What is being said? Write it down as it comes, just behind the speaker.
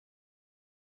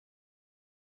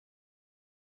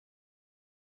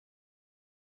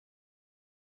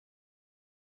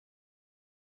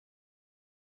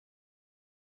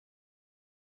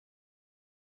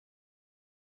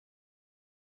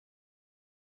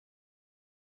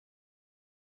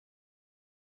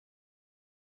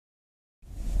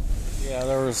Yeah,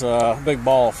 there was a big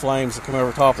ball of flames that come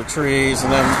over top of the trees,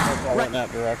 and then I went in that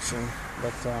direction.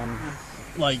 But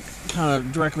like kind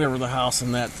of directly over the house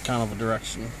in that kind of a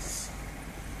direction.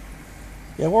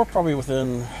 Yeah, we're probably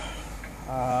within,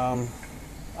 I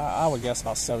would guess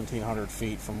about 1,700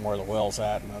 feet from where the well's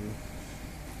at, and then,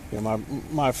 you know,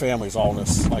 my family's all in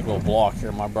this like little block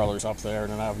here. My brother's up there,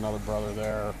 and then I have another brother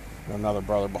there, and another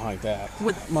brother behind that.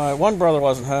 My one brother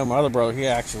wasn't home. My other brother, he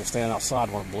actually was standing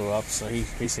outside when it blew up, so he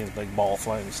seen a big ball of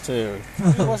flames too.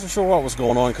 He wasn't sure what was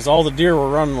going on because all the deer were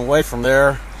running away from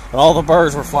there, and all the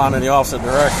birds were flying in the opposite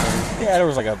direction. Yeah, there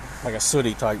was like a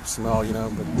sooty type smell, you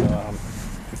know, but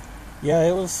yeah,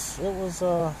 it was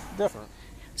different.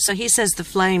 So he says the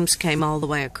flames came all the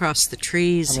way across the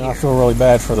trees. I mean, I feel really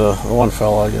bad for the one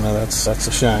fella. You know, that's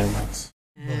a shame.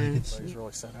 Nobody's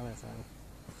really said anything.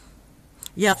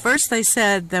 Yeah, first they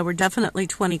said there were definitely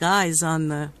 20 guys on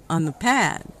the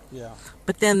pad. Yeah.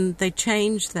 But then they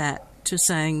changed that to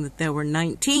saying that there were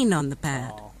 19 on the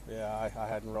pad. Oh, yeah, I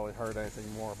hadn't really heard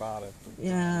anything more about it.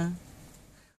 Yeah.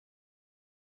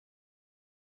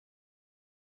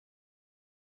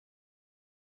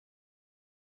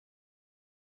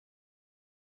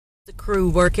 The crew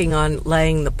working on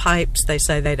laying the pipes, they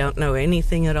say they don't know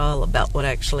anything at all about what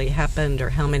actually happened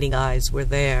or how many guys were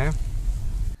there.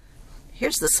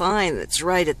 Here's the sign that's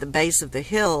right at the base of the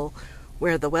hill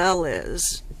where the well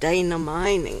is, Dana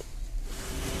Mining.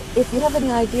 If you have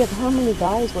any idea of how many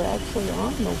guys were actually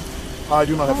on them. I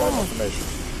do not have that information.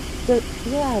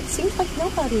 Yeah, it seems like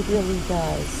nobody really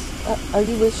does. Are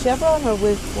you with Chevron or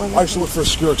with one? I actually work for a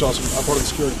security officer. I'm part of the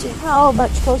security team. How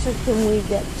much closer can we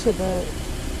get to the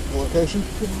location?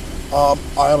 Yeah.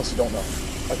 I honestly don't know.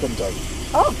 I couldn't tell you.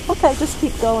 Oh, okay. Just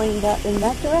keep going in that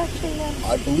direction then.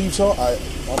 I believe so. I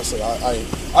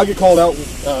get called out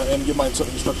and give my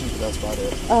instructions, but that's about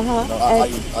it.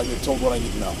 I get told what I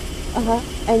need to know.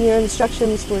 And your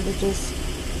instructions were to just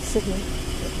sit here.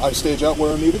 I stage out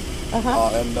where I'm needed.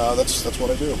 And that's what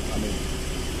I do. I mean,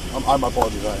 my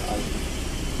apologies.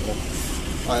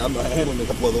 I'm handling a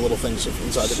couple of the little things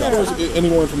inside the car. Any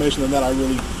more information than that, I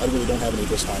really don't have any at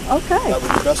this time. Okay. That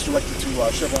would be best directed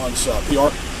to Chevron's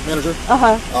PR manager,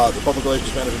 the public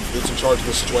relations manager that's in charge of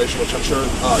this situation, which I'm sure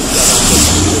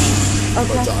Okay.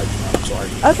 But I'm sorry.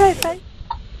 Okay, thanks.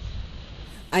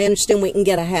 I understand we can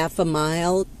get a half a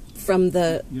mile from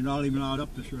the... You're not even allowed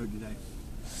up this road today.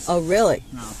 Oh, really?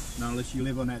 No, not unless you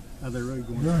live on that other road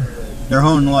going on. They're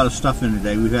hauling a lot of stuff in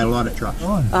today. We've had a lot of trucks.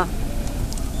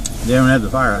 They haven't had the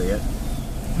fire out yet.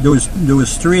 There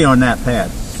was 3 on that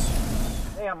pad.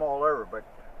 Hey, I'm all over, but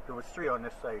there was 3 on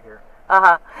this side here.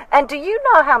 And do you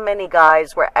know how many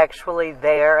guys were actually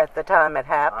there at the time it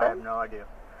happened? I have no idea.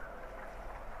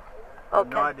 Okay.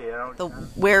 No idea.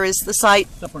 Where is the site?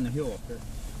 It's up on the hill up there.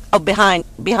 Oh,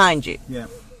 behind you. Yeah.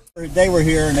 They were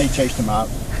here and they chased them out.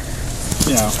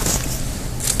 You know,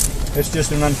 it's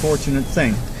just an unfortunate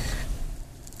thing.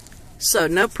 So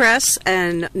no press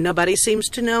and nobody seems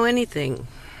to know anything.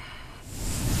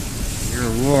 You're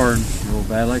roaring real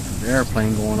bad, like the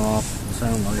airplane going off. It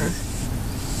sounds like it.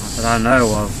 Not that I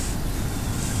know of.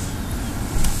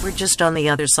 We're just on the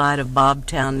other side of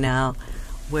Bobtown now,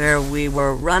 where we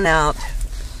were run out.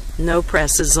 No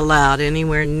press is allowed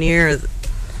anywhere near,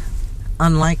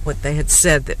 unlike what they had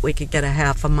said that we could get a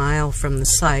half a mile from the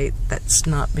site. That's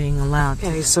not being allowed.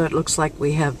 Okay, so it looks like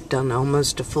we have done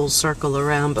almost a full circle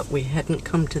around, but we hadn't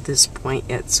come to this point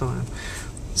yet, so I'll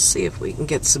see if we can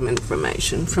get some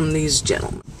information from these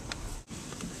gentlemen.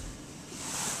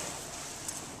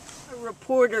 A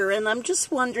reporter, and I'm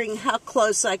just wondering how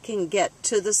close I can get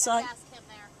to the site. Ask him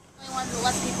there. Only one of the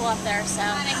less people up there, so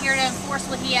I'm kind of here to enforce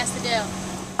what he has to do.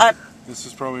 This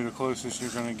is probably the closest you're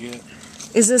going to get.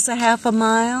 Is this a half a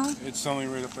mile? It's only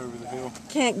right up over the hill.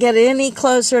 Can't get any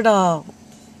closer at all.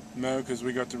 No, because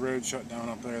we got the road shut down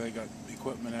up there. They got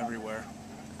equipment everywhere.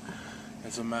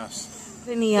 It's a mess.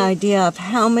 Any idea of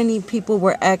how many people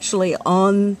were actually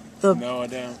on the... No, I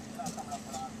don't.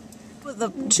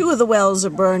 Two of the wells are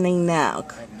burning now.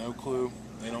 I have no clue.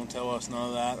 They don't tell us none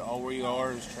of that. All we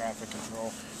are is traffic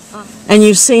control. And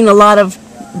you've seen a lot of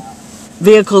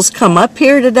vehicles come up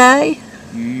here today?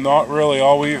 Not really.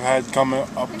 All we've had come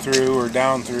up through or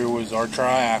down through was our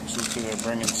tri-axles because they're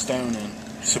bringing stone in.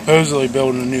 Supposedly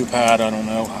building a new pad, I don't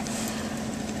know,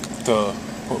 to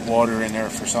put water in there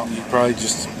for something.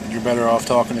 You're better off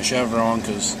talking to Chevron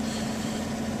because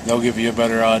they'll give you a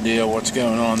better idea what's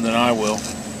going on than I will.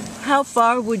 How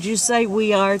far would you say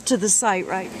we are to the site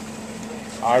right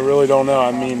now? I really don't know.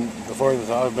 I mean, the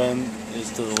farthest I've been is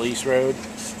to the lease road.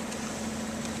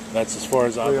 That's as far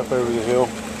as I've been. Up over the hill.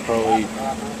 Probably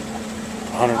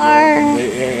 100 yards.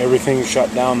 Everything's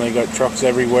shut down. They got trucks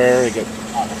everywhere. They got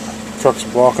trucks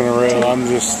blocking the road. I'm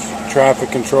just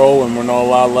traffic control, and we're not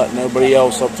allowed to let nobody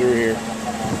else up through here.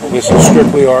 This is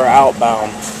strictly our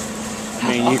outbound. I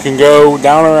mean, you can go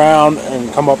down around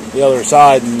and come up the other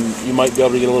side, and you might be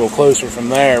able to get a little closer from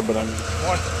there. But I mean,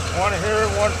 one here,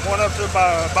 one up there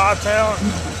by Bobtown,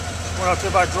 one up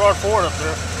there by Gerard Ford up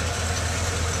there.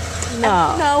 No. I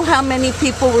don't know how many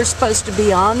people were supposed to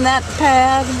be on that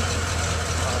pad.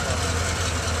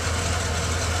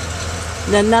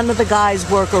 Then none of the guys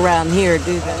work around here,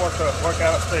 do they? Work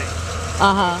out of state.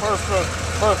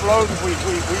 First load, we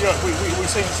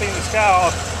seen the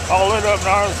sky all lit up and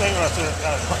everything.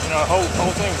 The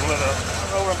whole thing was lit up.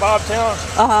 Over in Bobtown.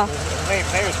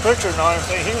 His name is Pritchard and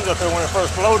everything. He was up there when it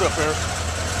first blowed up there.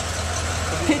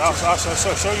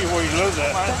 I'll show you where he lives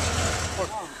at.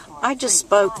 I just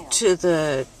spoke to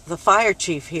the fire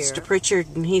chief here, Mr.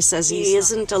 Pritchard, and he says he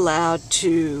isn't allowed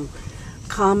to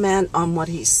comment on what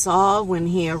he saw when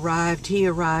he arrived. He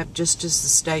arrived just as the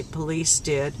state police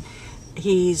did.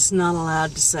 He's not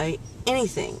allowed to say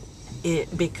anything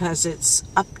because it's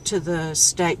up to the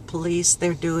state police.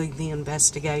 They're doing the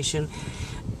investigation.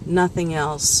 Nothing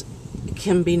else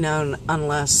can be known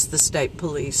unless the state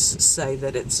police say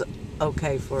that it's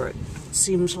okay for it.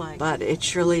 Seems like, but it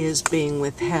surely is being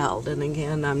withheld. And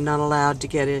again, I'm not allowed to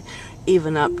get it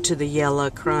even up to the yellow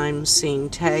crime scene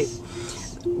tape.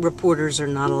 Reporters are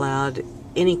not allowed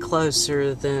any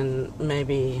closer than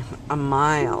maybe a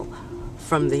mile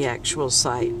from the actual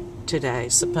site today,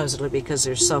 supposedly because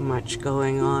there's so much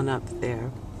going on up there.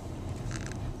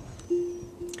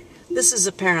 This is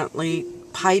apparently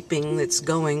piping that's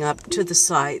going up to the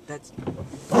site.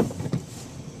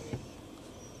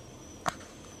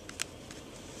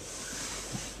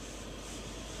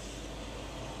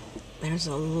 There's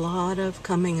a lot of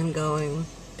coming and going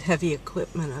heavy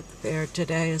equipment up there.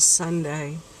 Today is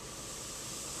Sunday,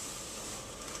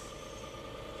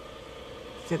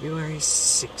 February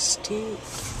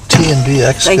 16th. T&B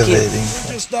Excavating.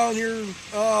 Just down here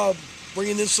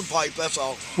bringing in some pipe, that's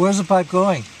all. Where's the pipe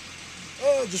going?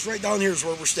 Just right down here is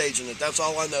where we're staging it. That's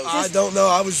all I know. I don't know.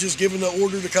 I was just given the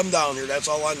order to come down here. That's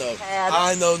all I know.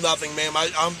 I know nothing, ma'am.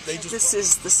 This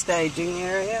is the staging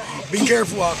area. Be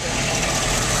careful out there.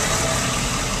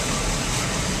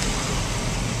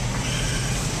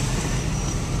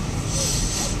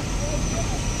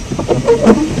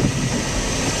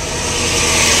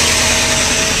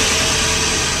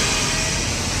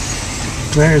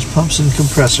 Various pumps and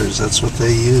compressors, that's what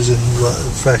they use in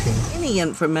fracking. Any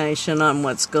information on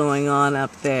what's going on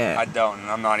up there? I don't, and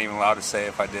I'm not even allowed to say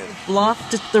if I did.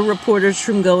 Blocked the reporters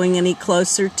from going any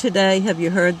closer today. Have you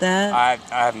heard that? I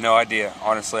have no idea.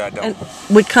 Honestly, I don't. And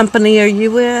what company are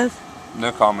you with?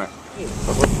 No comment.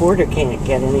 A reporter can't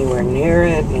get anywhere near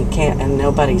it, and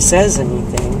nobody says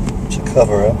anything. It's a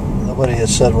cover-up. Nobody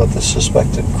has said what the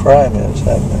suspected crime is,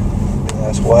 have they?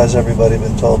 That's why has everybody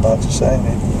been told not to say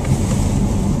anything?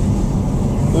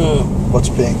 What's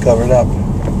being covered up?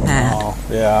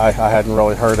 Yeah, I hadn't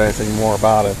really heard anything more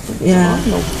about it. Yeah.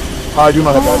 I do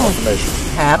not have that information.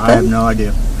 I have no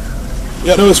idea.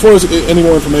 Yeah, no, as far as any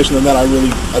more information than that, I really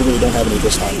don't have any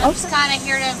this time. I'm just kind of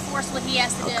here to enforce what he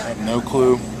has to do. I have no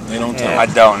clue. They don't tell. I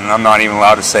don't, and I'm not even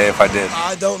allowed to say if I did.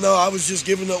 I don't know. I was just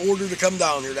given the order to come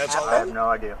down here. That's all. I have no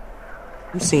idea.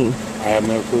 I have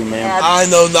no clue, ma'am. I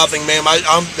know nothing, ma'am.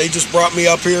 They just brought me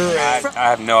up here. I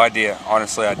have no idea.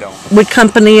 Honestly, I don't. What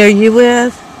company are you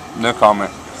with? No comment.